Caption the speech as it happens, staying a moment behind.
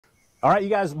All right, you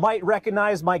guys might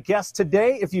recognize my guest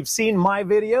today. If you've seen my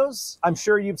videos, I'm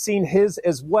sure you've seen his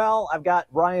as well. I've got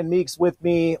Ryan Meeks with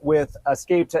me with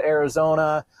Escape to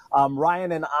Arizona.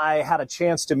 Ryan and I had a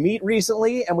chance to meet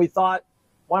recently, and we thought,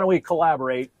 why don't we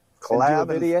collaborate? Collab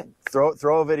and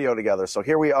throw a video together. So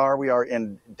here we are. We are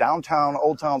in downtown,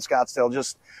 Old Town Scottsdale,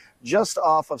 just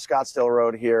off of Scottsdale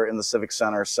Road here in the Civic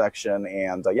Center section.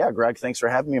 And yeah, Greg, thanks for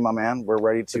having me, my man. We're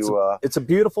ready to... It's a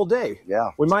beautiful day.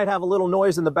 Yeah. We might have a little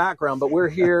noise in the background, but we're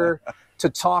here to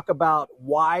talk about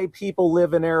why people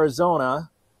live in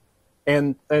Arizona,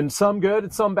 and some good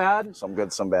and some bad. Some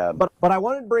good, some bad. But I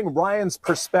wanted to bring Ryan's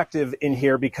perspective in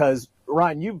here because,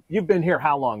 Ryan, you've been here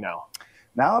how long now?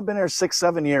 Now I've been here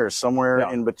 6-7 years, somewhere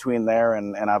in between there,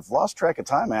 and I've lost track of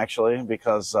time actually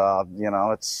because you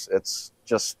know, it's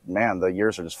just, man, the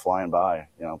years are just flying by.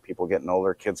 You know, people getting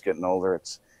older, kids getting older.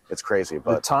 It's crazy,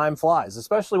 but the time flies,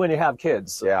 especially when you have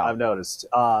kids. Yeah, I've noticed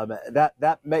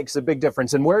that makes a big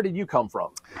difference. And where did you come from?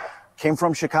 Came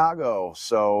from Chicago,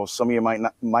 so some of you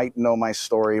might know my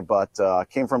story, but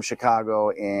came from Chicago,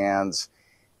 and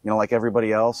you know, like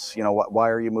everybody else, you know, why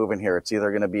are you moving here? It's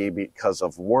either going to be because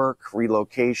of work,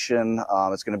 relocation.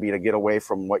 It's going to be to get away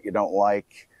from what you don't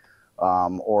like,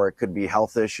 or it could be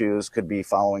health issues, could be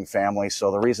following family. So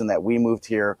the reason that we moved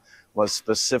here was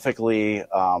specifically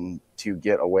to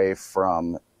get away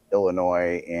from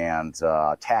Illinois and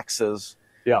taxes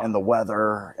and the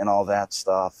weather and all that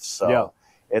stuff. So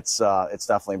it's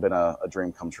definitely been a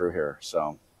dream come true here.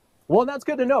 So. Well, that's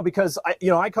good to know because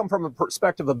I come from a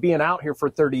perspective of being out here for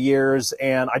 30 years,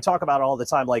 and I talk about it all the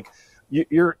time. Like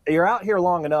you're out here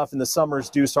long enough, and the summers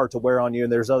do start to wear on you.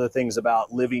 And there's other things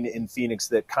about living in Phoenix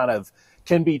that kind of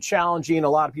can be challenging. A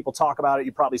lot of people talk about it.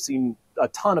 You've probably seen a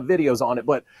ton of videos on it,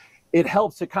 but it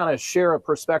helps to kind of share a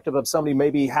perspective of somebody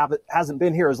maybe hasn't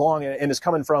been here as long and is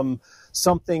coming from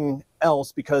something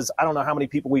else, because I don't know how many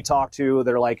people we talk to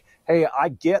that are like, hey, I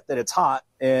get that it's hot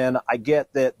and I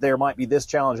get that there might be this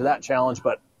challenge or that challenge,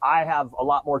 but I have a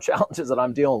lot more challenges that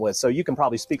I'm dealing with. So you can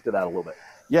probably speak to that a little bit.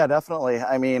 Yeah, definitely.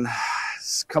 I mean,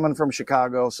 coming from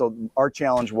Chicago, so our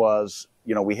challenge was,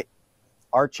 you know, we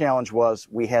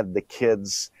had the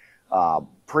kids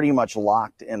pretty much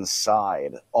locked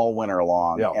inside all winter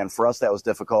long, and for us that was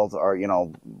difficult. Or, you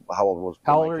know, how old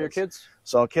are your kids?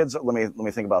 So kids, let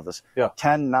me think about this.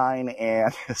 10, 9,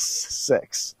 and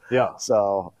 6. Yeah.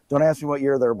 So don't ask me what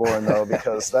year they're born though,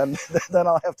 because then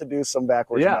I'll have to do some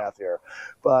backwards math here.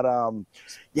 But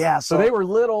yeah. So they were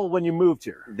little when you moved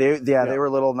here. They were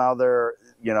little. Now they're,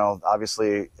 you know,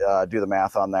 obviously do the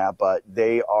math on that, but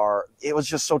they are. It was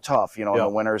just so tough, you know, in the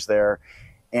winters there.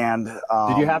 And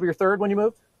did you have your third when you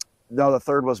moved? No, the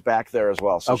third was back there as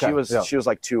well. So she was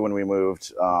like 2 when we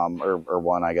moved, or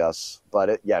 1, I guess.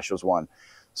 But she was 1.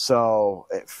 So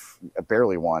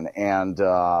barely 1. And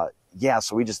yeah,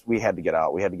 so we had to get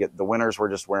out. We had to get, the winters were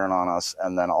just wearing on us,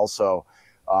 and then also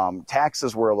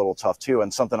taxes were a little tough too.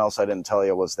 And something else I didn't tell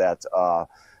you was that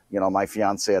you know, my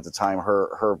fiance at the time,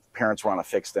 her parents were on a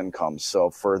fixed income. So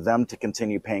for them to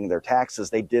continue paying their taxes,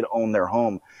 they did own their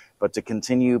home, but to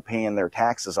continue paying their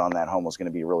taxes on that home was going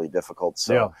to be really difficult.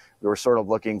 So we were sort of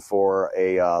looking for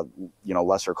a, you know,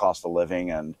 lesser cost of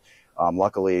living. And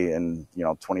luckily in, you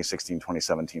know, 2016,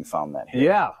 2017 found that here.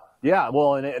 Yeah. Yeah.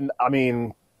 Well, and I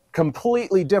mean,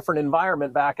 completely different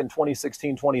environment back in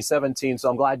 2016, 2017. So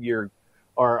I'm glad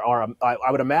I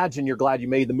would imagine you're glad you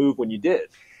made the move when you did.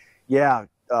 Yeah.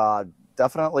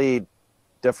 Definitely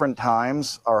different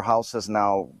times. Our house has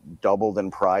now doubled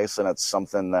in price, and it's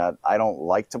something that I don't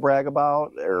like to brag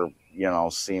about or, you know,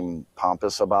 seem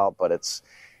pompous about, but it's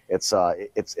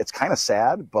kind of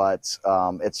sad, but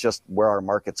it's just where our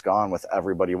market's gone with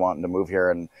everybody wanting to move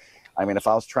here. And I mean, if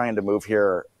I was trying to move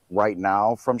here right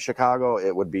now from Chicago,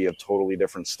 it would be a totally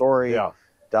different story. Yeah.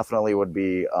 Definitely would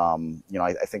be, you know,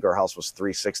 I think our house was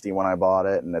 $360 when I bought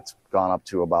it, and it's gone up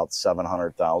to about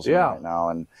 $700,000 right now.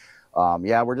 And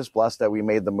yeah, we're just blessed that we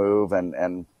made the move,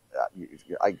 and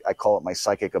I call it my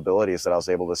psychic abilities, that I was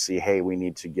able to see, hey, we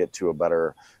need to get to a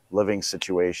better living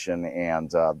situation.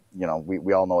 And, you know,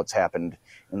 we all know what's happened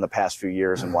in the past few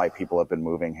years and why people have been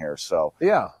moving here. So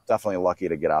yeah, definitely lucky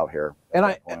to get out here.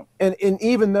 And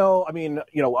even though, I mean,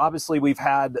 you know, obviously we've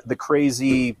had the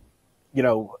crazy, you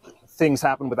know, things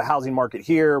happen with the housing market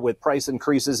here, with price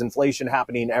increases, inflation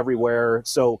happening everywhere.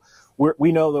 So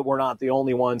we know that we're not the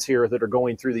only ones here that are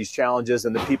going through these challenges,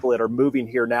 and the people that are moving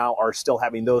here now are still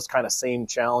having those kind of same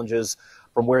challenges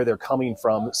from where they're coming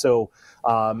from. So,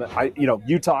 you know,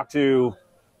 you talk to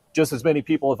just as many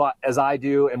people as I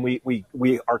do, and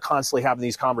we are constantly having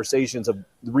these conversations of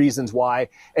reasons why.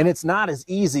 And it's not as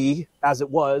easy as it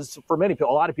was for many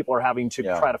people. A lot of people are having to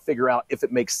try to figure out if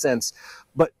it makes sense.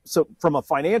 But so from a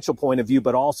financial point of view,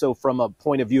 but also from a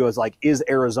point of view as like, is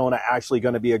Arizona actually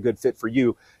going to be a good fit for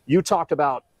you? You talked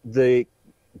about the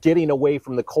getting away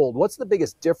from the cold. What's the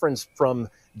biggest difference from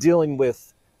dealing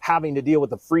with having to deal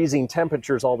with the freezing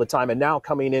temperatures all the time and now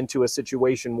coming into a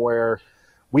situation where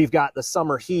we've got the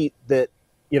summer heat that,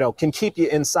 you know, can keep you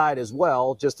inside as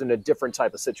well, just in a different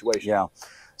type of situation? Yeah.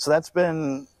 So that's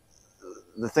been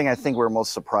the thing I think we're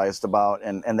most surprised about,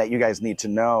 and that you guys need to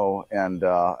know. And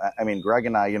I mean, Greg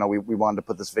and I, you know, we wanted to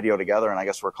put this video together, and I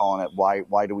guess we're calling it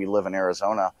Why Do We Live in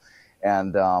Arizona?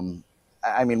 And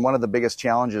I mean, one of the biggest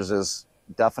challenges is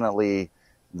definitely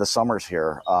the summers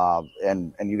here.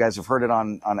 And you guys have heard it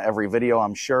on every video,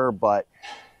 I'm sure, but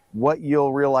what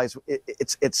you'll realize,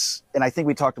 it's, and I think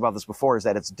we talked about this before, is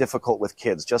that it's difficult with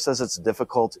kids, just as it's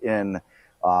difficult in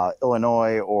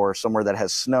Illinois or somewhere that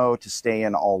has snow to stay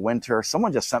in all winter.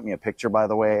 Someone just sent me a picture, by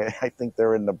the way. I think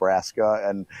they're in Nebraska,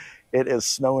 and it is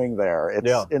snowing there.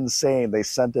 It's insane. They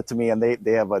sent it to me, and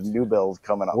they have a new build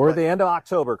coming up. We're the end of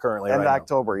October currently. End of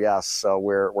October, yes. So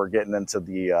we're getting into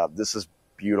the, this is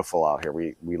beautiful out here.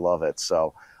 We love it.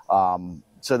 So,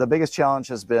 so the biggest challenge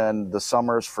has been the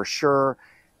summers for sure.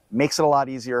 Makes it a lot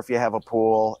easier if you have a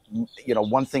pool. You know,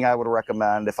 one thing I would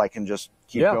recommend, if I can just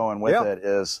keep going with it,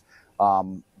 is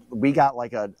we got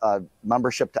like a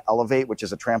membership to Elevate, which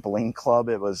is a trampoline club.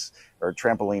 It was, or a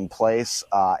trampoline place,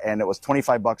 and it was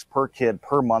 $25 per kid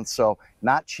per month. So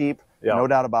not cheap, no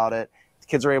doubt about it. The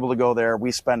kids are able to go there.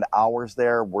 We spend hours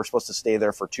there. We're supposed to stay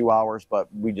there for 2 hours,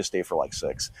 but we just stay for like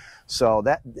 6. So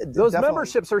those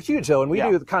memberships are huge, though, and we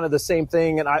do kind of the same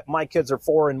thing. And my kids are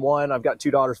 4 and 1. I've got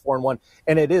 2 daughters, 4 and 1,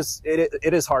 and it is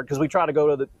hard because we try to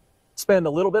go to spend a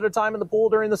little bit of time in the pool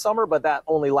during the summer, but that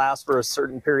only lasts for a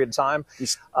certain period of time. You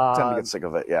tend to get sick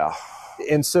of it,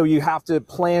 And so you have to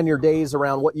plan your days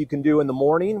around what you can do in the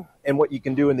morning and what you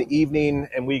can do in the evening.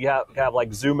 And we have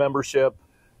like zoo membership.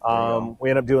 We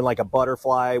end up doing like a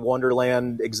butterfly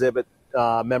wonderland exhibit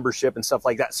membership and stuff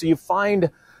like that. So you find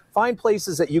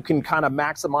places that you can kind of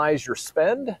maximize your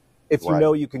spend if you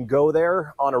know you can go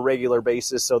there on a regular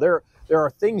basis. So there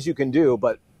are things you can do,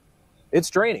 but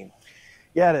it's draining.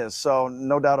 Yeah, it is. So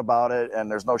no doubt about it,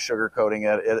 and there's no sugarcoating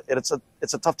it.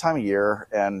 It's a tough time of year,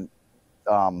 and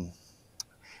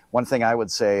one thing I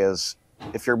would say is,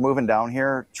 if you're moving down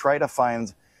here, try to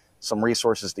find some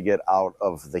resources to get out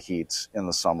of the heat in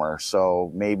the summer.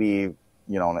 So maybe, you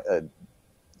know,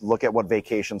 look at what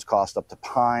vacations cost up to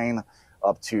Pine,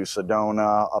 up to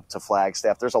Sedona, up to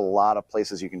Flagstaff. There's a lot of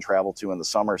places you can travel to in the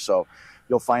summer. So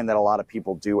you'll find that a lot of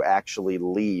people do actually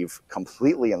leave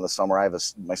completely in the summer.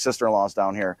 My sister-in-law's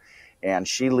down here, and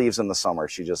she leaves in the summer.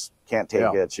 She just can't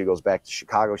take it. She goes back to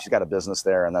Chicago. She's got a business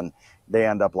there, and then they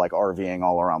end up like RVing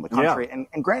all around the country.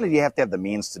 And granted, you have to have the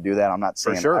means to do that. I'm not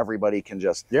saying everybody can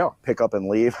just pick up and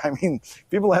leave. I mean,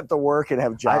 people have to work and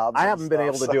have jobs. I haven't been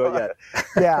able to do it yet.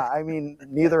 Yeah, I mean,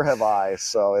 neither have I.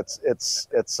 So it's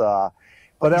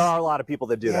but there are a lot of people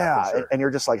that do that. Yeah, and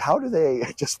you're just like, how do they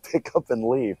just pick up and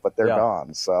leave? But they're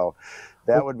gone. So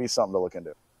that would be something to look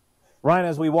into. Ryan,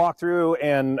 as we walk through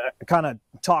and kind of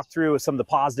talk through some of the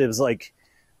positives, like,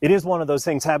 it is one of those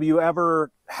things. Have you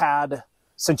ever had,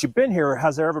 since you've been here,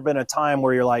 has there ever been a time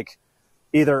where you're like,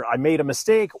 either I made a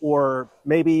mistake or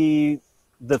maybe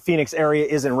the Phoenix area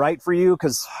isn't right for you?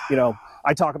 Because, you know,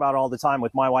 I talk about it all the time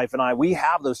with my wife and I. We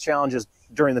have those challenges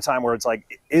during the time where it's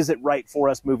like, is it right for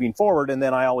us moving forward? And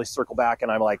then I always circle back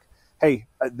and I'm like, hey,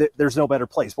 there's no better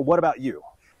place. But what about you?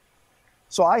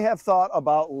 So I have thought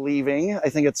about leaving. I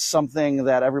think it's something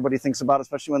that everybody thinks about,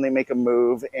 especially when they make a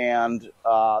move. And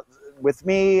with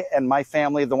me and my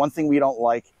family, the one thing we don't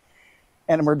like,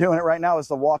 and we're doing it right now, is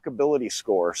the walkability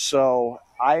score. So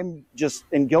I'm just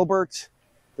in Gilbert.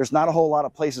 There's not a whole lot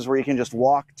of places where you can just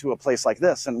walk to a place like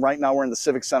this. And right now we're in the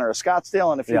Civic Center of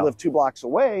Scottsdale. And if you live 2 blocks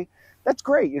away, that's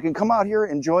great. You can come out here,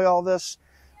 enjoy all this.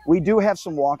 We do have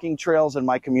some walking trails in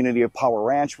my community of Power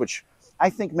Ranch, which I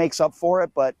think makes up for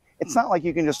it. But it's not like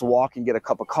you can just walk and get a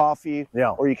cup of coffee,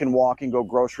 or you can walk and go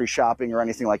grocery shopping or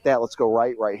anything like that. Let's go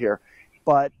right here.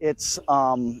 But it's,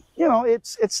 you know,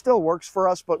 it still works for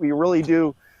us, but we really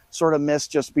do sort of miss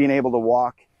just being able to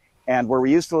walk. And where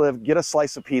we used to live, get a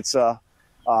slice of pizza.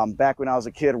 Back when I was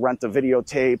a kid, rent a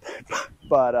videotape.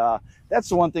 But that's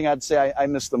the one thing I'd say I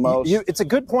miss the most. It's a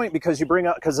good point because you bring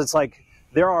up, because it's like,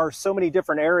 there are so many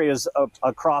different areas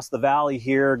across the valley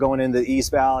here, going into the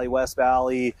East Valley, West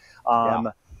Valley.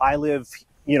 I live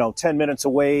 10 minutes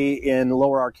away in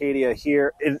Lower Arcadia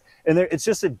here. It's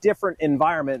just a different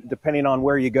environment depending on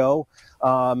where you go.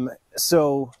 But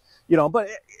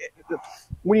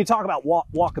when you talk about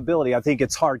walkability, I think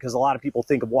it's hard because a lot of people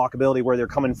think of walkability where they're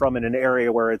coming from in an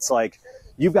area where it's like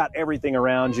you've got everything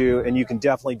around you and you can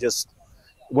definitely just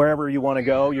wherever you want to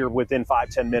go, you're within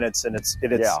 5-10 minutes and it's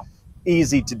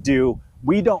easy to do.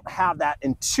 We don't have that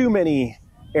in too many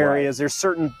areas. Right. There's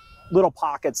certain little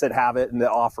pockets that have it and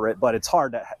that offer it, but it's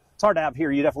hard to have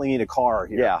here. You definitely need a car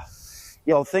here.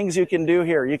 Yeah. Things you can do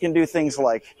here. You can do things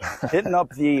like hitting up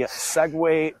the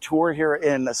Segway tour here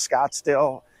in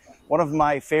Scottsdale. One of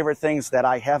my favorite things that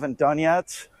I haven't done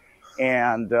yet.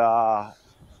 And,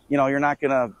 you're not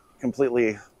going to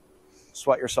completely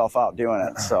sweat yourself out doing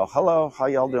it. So, hello, how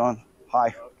y'all doing?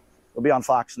 Hi. We'll be on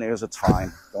Fox News. It's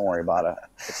fine. Don't worry about it.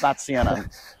 It's not CNN.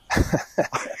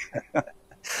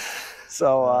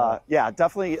 So,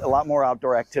 definitely a lot more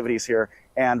outdoor activities here.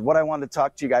 And what I wanted to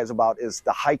talk to you guys about is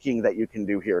the hiking that you can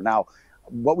do here. Now,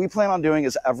 what we plan on doing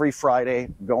is every Friday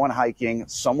going hiking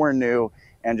somewhere new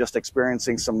and just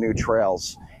experiencing some new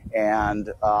trails. And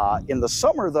in the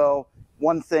summer, though,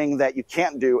 one thing that you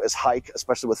can't do is hike,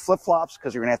 especially with flip-flops,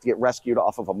 because you're going to have to get rescued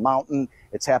off of a mountain.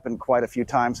 It's happened quite a few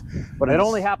times. But it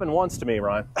only happened once to me,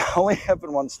 Ryan. Only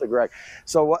happened once to Greg.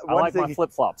 So I like my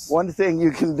flip-flops. One thing you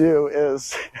can do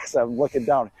is, as I'm looking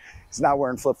down, he's not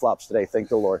wearing flip-flops today, thank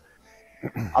the Lord.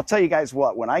 I'll tell you guys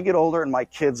what, when I get older and my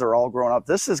kids are all grown up,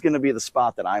 this is going to be the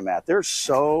spot that I'm at. There's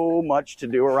so much to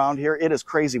do around here. It is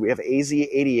crazy. We have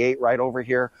AZ88 right over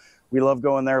here. We love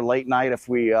going there late night if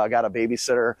we got a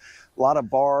babysitter. A lot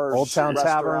of bars, Old Town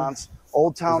restaurants. Tavern.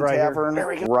 Old Town Tavern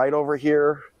right over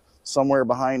here, somewhere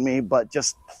behind me. But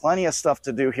just plenty of stuff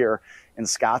to do here in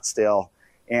Scottsdale.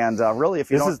 And really,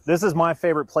 if you this is my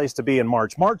favorite place to be in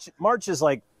March. March is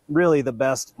like really the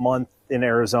best month in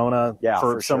Arizona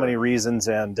for so many reasons.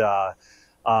 And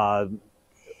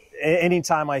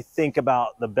anytime I think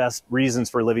about the best reasons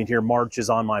for living here, March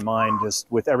is on my mind, just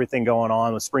with everything going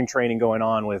on, with spring training going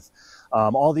on, with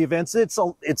all the events. It's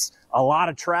a lot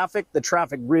of traffic. The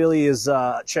traffic really is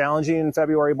challenging in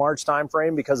February, March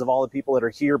timeframe because of all the people that are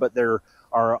here, but there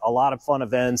are a lot of fun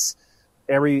events.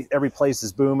 Every place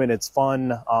is booming. It's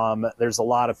fun. There's a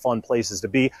lot of fun places to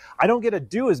be. I don't get to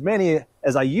do as many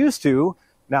as I used to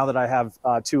now that I have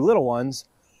 2 little ones,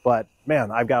 but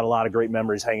man, I've got a lot of great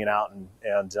memories hanging out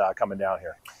and coming down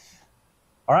here.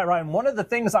 All right, Ryan, one of the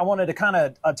things I wanted to kind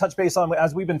of touch base on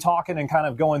as we've been talking and kind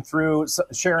of going through,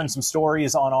 sharing some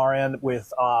stories on our end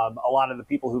with a lot of the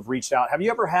people who've reached out. Have you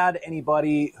ever had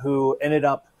anybody who ended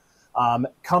up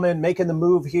making the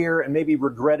move here and maybe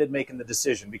regretted making the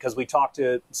decision? Because we talked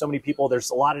to so many people,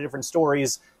 there's a lot of different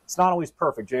stories. It's not always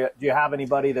perfect. Do you have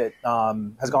anybody that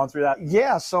has gone through that?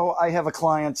 Yeah, so I have a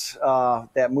client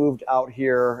that moved out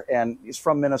here, and he's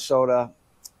from Minnesota,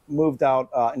 moved out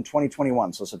in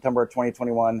 2021, so September of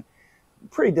 2021.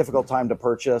 Pretty difficult time to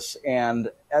purchase, and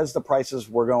as the prices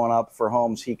were going up for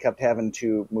homes, he kept having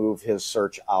to move his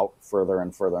search out further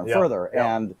and further and further.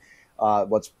 Yeah. And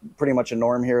what's pretty much a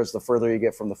norm here is the further you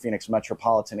get from the Phoenix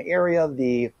metropolitan area,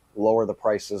 the lower the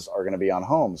prices are going to be on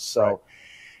homes. So. Right.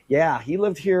 Yeah, he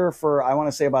lived here for, I want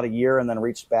to say, about a year and then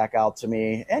reached back out to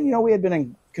me. And, we had been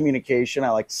in communication. I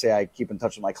like to say I keep in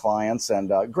touch with my clients,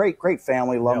 and great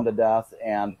family, love them to death.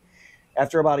 And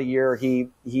after about a year, he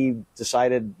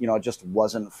decided, it just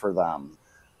wasn't for them.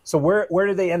 So where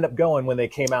did they end up going when they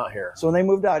came out here? So when they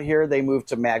moved out here, they moved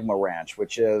to Magma Ranch,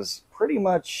 which is pretty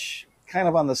much kind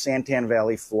of on the Santan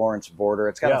Valley Florence border.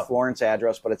 It's got a Florence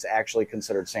address, but it's actually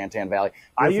considered Santan Valley.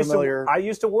 I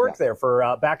used to work there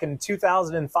for back in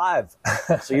 2005.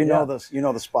 So you know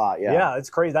the spot, Yeah, it's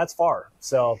crazy. That's far.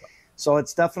 So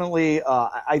it's definitely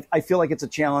I feel like it's a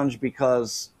challenge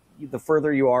because the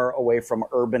further you are away from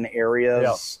urban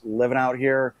areas, living out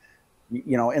here,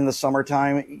 in the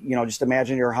summertime, just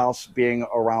imagine your house being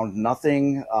around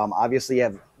nothing. Obviously, you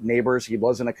have neighbors. He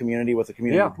was in a community with a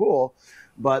community pool.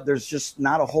 But there's just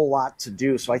not a whole lot to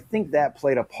do. So I think that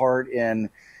played a part in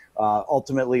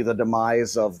ultimately the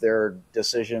demise of their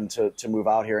decision to move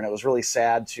out here. And it was really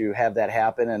sad to have that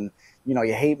happen. And,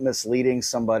 you hate misleading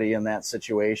somebody in that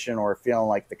situation or feeling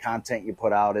like the content you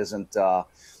put out isn't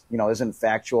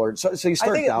factual. So you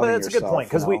start doubting yourself. But that's a good point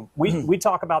because we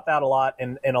talk about that a lot.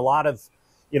 And a lot of,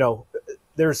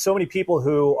 there's so many people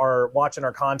who are watching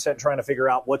our content trying to figure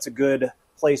out what's a good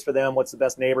place for them, what's the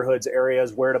best neighborhoods,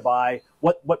 areas, where to buy,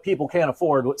 what people can't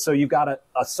afford. So you've got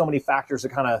so many factors to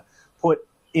kind of put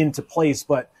into place.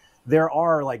 But there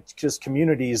are just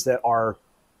communities that are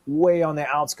way on the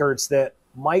outskirts that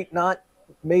might not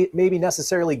maybe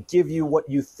necessarily give you what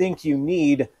you think you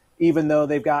need even though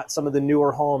they've got some of the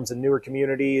newer homes and newer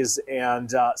communities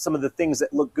and some of the things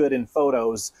that look good in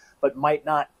photos, but might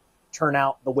not turn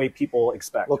out the way people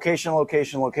expect. Location,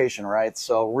 location, location, right?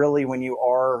 So really when you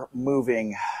are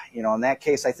moving, you know, in that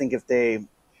case, I think if they,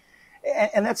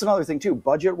 and that's another thing too,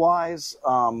 budget wise,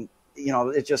 you know,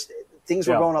 it just, things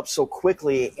were going up so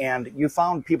quickly, and you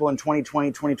found people in 2020,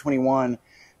 2021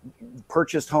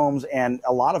 purchased homes, and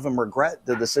a lot of them regret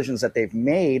the decisions that they've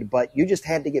made, but you just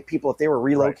had to get people, if they were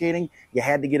relocating, you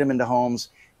had to get them into homes.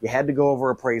 You had to go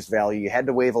over appraised value. You had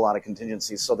to waive a lot of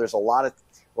contingencies. So there's a lot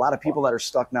of people that are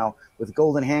stuck now with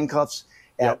golden handcuffs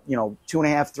at, you know,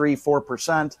 2.5%, 3%,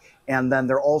 4%. And then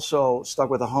they're also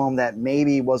stuck with a home that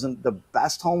maybe wasn't the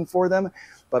best home for them.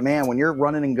 But man, when you're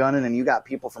running and gunning and you got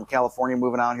people from California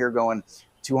moving out here going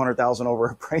 200,000 over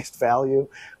appraised value,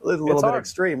 a little bit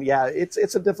extreme. Yeah,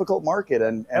 it's a difficult market.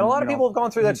 And a lot of people have gone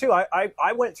through that too.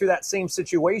 I went through that same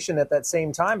situation at that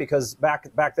same time, because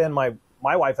back then my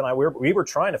wife and I, we were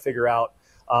trying to figure out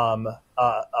a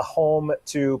home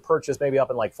to purchase maybe up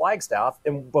in like Flagstaff,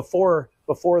 and before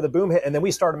the boom hit, and then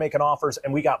we started making offers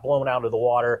and we got blown out of the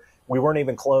water. We weren't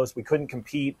even close. We couldn't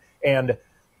compete. And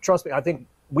trust me, I think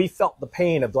we felt the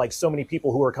pain of like so many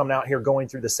people who are coming out here going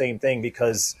through the same thing,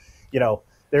 because, you know,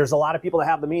 there's a lot of people that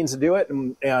have the means to do it,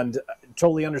 and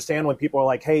totally understand when people are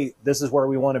like, hey, this is where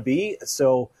we want to be.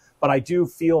 So, but I do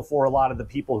feel for a lot of the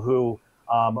people who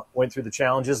went through the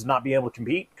challenges of not being able to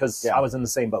compete, because I was in the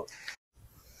same boat.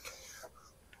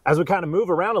 As we kind of move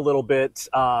around a little bit,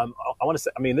 I want to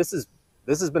say, I mean, this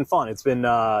has been fun. It's been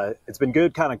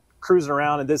good kind of cruising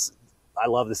around, and I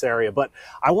love this area. But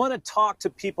I want to talk to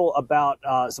people about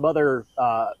some other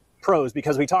pros,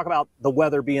 because we talk about the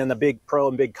weather being the big pro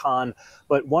and big con,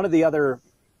 but one of the other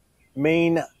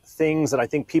main things that I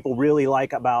think people really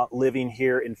like about living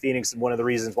here in Phoenix, and one of the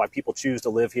reasons why people choose to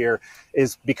live here,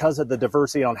 is because of the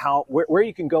diversity on where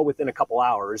you can go within a couple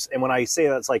hours. And when I say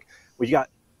that, it's like, well, you got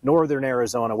northern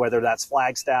Arizona, whether that's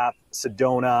Flagstaff,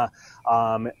 Sedona,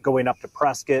 going up to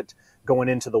Prescott, going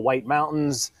into the White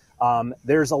Mountains.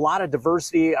 There's a lot of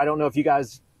diversity. I don't know if you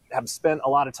guys have spent a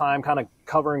lot of time kind of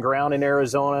covering ground in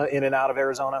Arizona, in and out of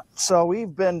Arizona. So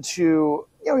we've been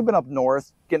up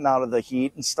north, getting out of the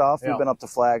heat and stuff. We've been up to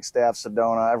Flagstaff,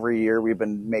 Sedona. Every year we've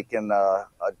been making a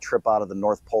trip out of the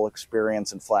North Pole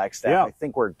experience in Flagstaff. I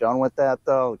think we're done with that,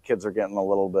 though. The kids are getting a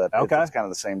little bit. It's kind of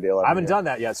the same deal. I haven't done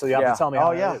that yet, so you have to tell me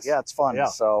how it is. Yeah, it's fun.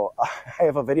 So I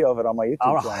have a video of it on my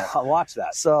YouTube channel. I'll watch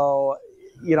that. So,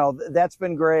 you know, that's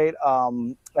been great.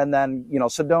 And then, you know,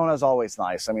 Sedona is always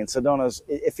nice. I mean,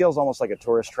 it feels almost like a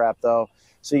tourist trap, though.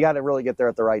 So you got to really get there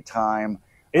at the right time.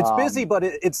 It's busy, but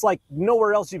it's like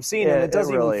nowhere else you've seen, and it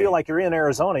doesn't even feel like you're in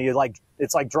Arizona.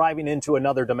 It's like driving into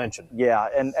another dimension. Yeah,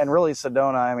 and really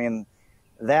Sedona, I mean,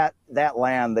 that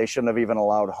land, they shouldn't have even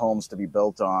allowed homes to be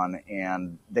built on,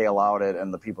 and they allowed it,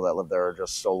 and the people that live there are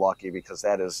just so lucky, because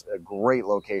that is a great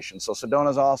location. So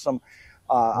Sedona's awesome.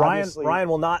 Ryan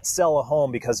will not sell a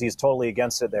home because he's totally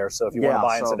against it there. So if you want to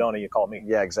buy in Sedona, you call me.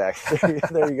 Yeah, exactly.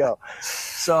 There you go.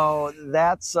 So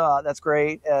that's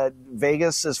great.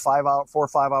 Vegas is 4 or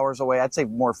 5 hours away. I'd say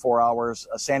more 4 hours.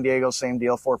 San Diego, same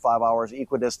deal, 4 or 5 hours.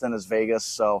 Equidistant is Vegas.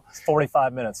 So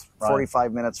 45 minutes. Ryan.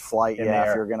 45 minutes flight.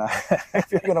 If you're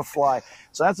gonna fly.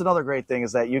 So that's another great thing,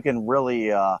 is that you can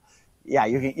really.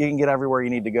 You can get everywhere you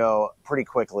need to go pretty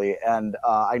quickly. And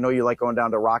I know you like going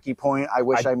down to Rocky Point. I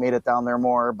wish I made it down there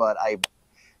more, but I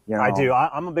do.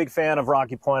 I'm a big fan of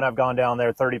Rocky Point. I've gone down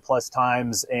there 30 plus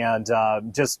times, and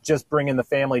just bringing the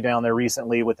family down there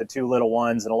recently with the 2 little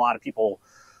ones. And a lot of people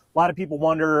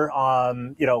wonder,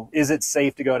 you know, is it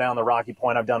safe to go down the Rocky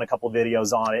Point? I've done a couple of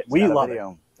videos on it. We love it.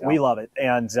 Yeah. We love it.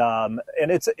 And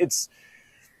it's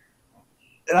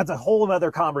that's a whole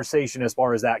other conversation as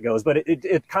far as that goes, but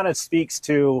it kind of speaks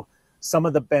to some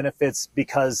of the benefits,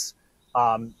 because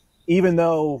even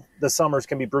though the summers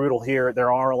can be brutal here,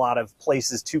 there are a lot of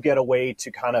places to get away,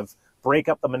 to kind of break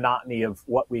up the monotony of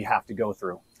what we have to go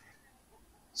through.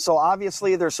 So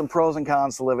obviously there's some pros and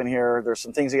cons to living here. There's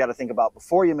some things you got to think about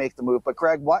before you make the move. But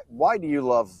Greg, why do you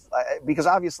love, because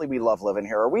obviously we love living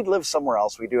here, or we'd live somewhere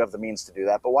else. We do have the means to do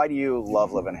that. But why do you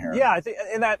love living here? Yeah, I think,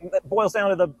 and that boils down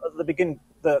to the beginning,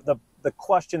 the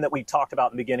question that we talked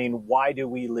about in the beginning. Why do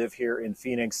we live here in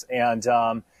Phoenix? And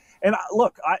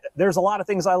look, there's a lot of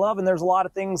things I love, and there's a lot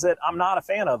of things that I'm not a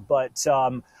fan of. But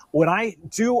when I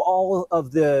do all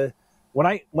of the when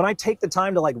I take the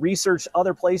time to like research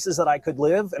other places that I could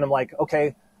live, and I'm like,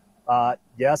 okay,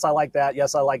 yes, I like that.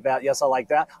 Yes, I like that. Yes, I like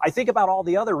that. I think about all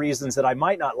the other reasons that I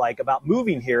might not like about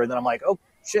moving here. And then I'm like, oh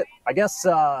shit, I guess,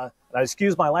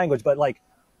 excuse my language, but like,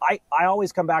 I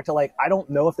always come back to like, I don't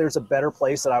know if there's a better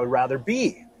place that I would rather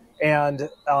be. And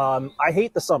I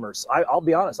hate the summers. I'll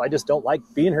be honest. I just don't like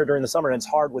being here during the summer, and it's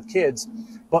hard with kids.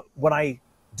 But when I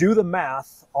do the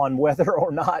math on whether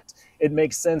or not it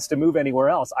makes sense to move anywhere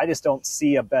else, I just don't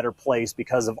see a better place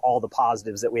because of all the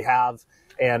positives that we have.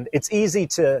 And it's easy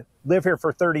to live here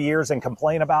for 30 years and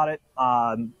complain about it.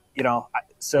 You know,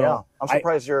 so yeah, I'm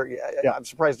surprised I'm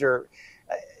surprised you're.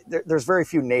 There's very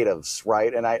few natives,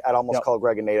 right? And I'd almost call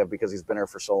Greg a native because he's been here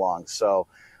for so long. So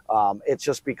it's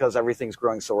just because everything's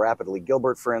growing so rapidly.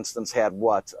 Gilbert, for instance, had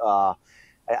what?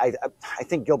 I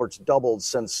think Gilbert's doubled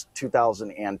since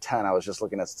 2010. I was just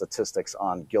looking at statistics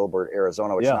on Gilbert,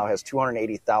 Arizona, which now has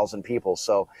 280,000 people.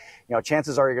 So, you know,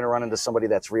 chances are you're going to run into somebody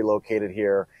that's relocated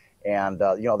here. And,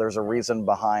 you know, there's a reason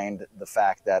behind the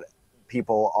fact that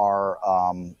people are,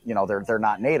 you know, they're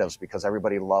not natives because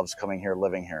everybody loves coming here,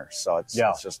 living here. So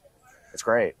it's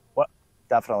great. What?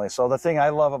 Definitely. So the thing I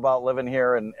love about living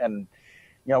here and, you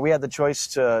know, we had the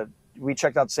choice we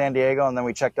checked out San Diego and then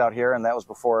we checked out here, and that was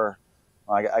before,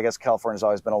 I guess California's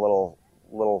always been a little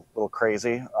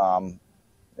crazy.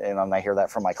 And I hear that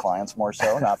from my clients more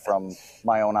so, not from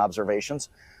my own observations.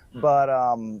 But,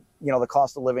 you know, the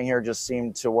cost of living here just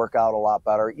seemed to work out a lot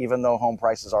better, even though home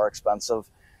prices are expensive.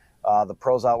 The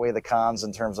pros outweigh the cons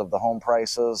in terms of the home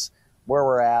prices, where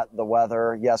we're at, the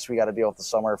weather. Yes, we got to deal with the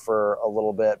summer for a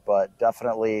little bit, but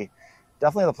definitely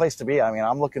the place to be. I mean,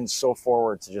 I'm looking so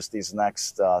forward to just these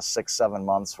next 6-7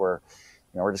 months where,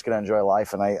 you know, we're just going to enjoy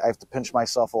life. And I have to pinch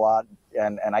myself a lot,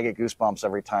 and I get goosebumps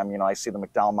every time, you know, I see the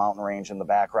McDowell Mountain Range in the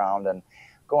background, and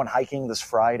going hiking this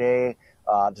Friday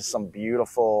to some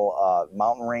beautiful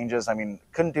mountain ranges. I mean,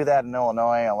 couldn't do that in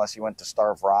Illinois unless you went to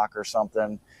Starved Rock or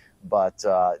something. But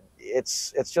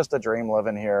it's just a dream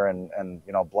living here, and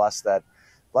you know, blessed that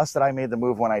I made the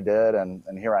move when I did, and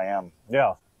here I am.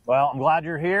 Yeah. Well, I'm glad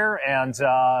you're here, and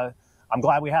I'm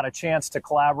glad we had a chance to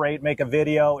collaborate, make a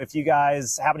video. If you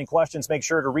guys have any questions, make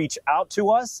sure to reach out to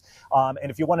us. And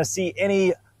if you want to see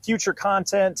any future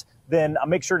content, then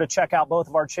make sure to check out both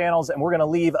of our channels, and we're going to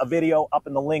leave a video up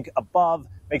in the link above.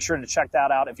 Make sure to check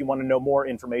that out if you want to know more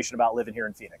information about living here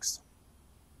in Phoenix.